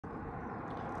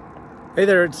Hey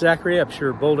there, it's Zachary Epps,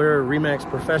 your Boulder Remax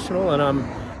professional, and I'm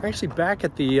actually back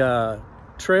at the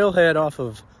trailhead off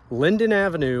of Linden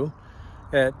Avenue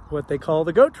at what they call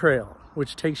the Goat Trail,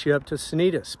 which takes you up to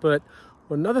Sanitas. But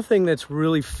another thing that's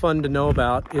really fun to know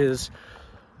about is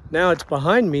now it's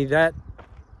behind me. That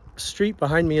street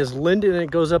behind me is Linden, and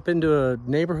it goes up into a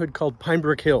neighborhood called Pine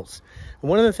Brook Hills. And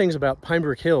one of the things about Pine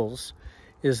Brook Hills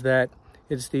is that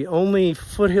it's the only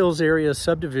foothills area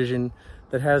subdivision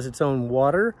that has its own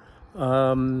water.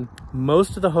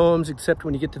 Most of the homes, except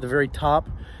when you get to the very top,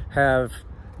 have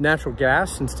natural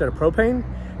gas instead of propane,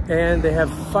 and they have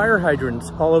fire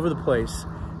hydrants all over the place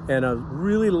and a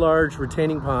really large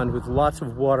retaining pond with lots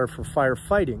of water for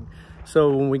firefighting. So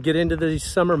when we get into these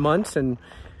summer months and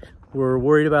we're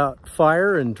worried about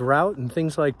fire and drought and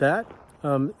things like that,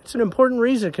 it's an important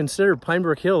reason to consider Pine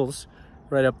Brook Hills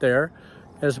right up there,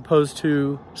 as opposed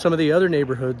to some of the other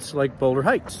neighborhoods like Boulder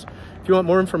Heights. If you want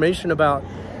more information about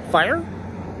fire,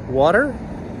 water,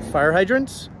 fire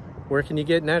hydrants, where can you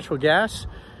get natural gas,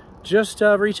 just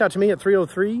reach out to me at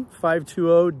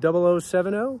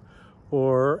 303-520-0070,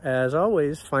 or as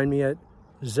always, find me at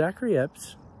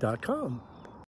zacharyepps.com.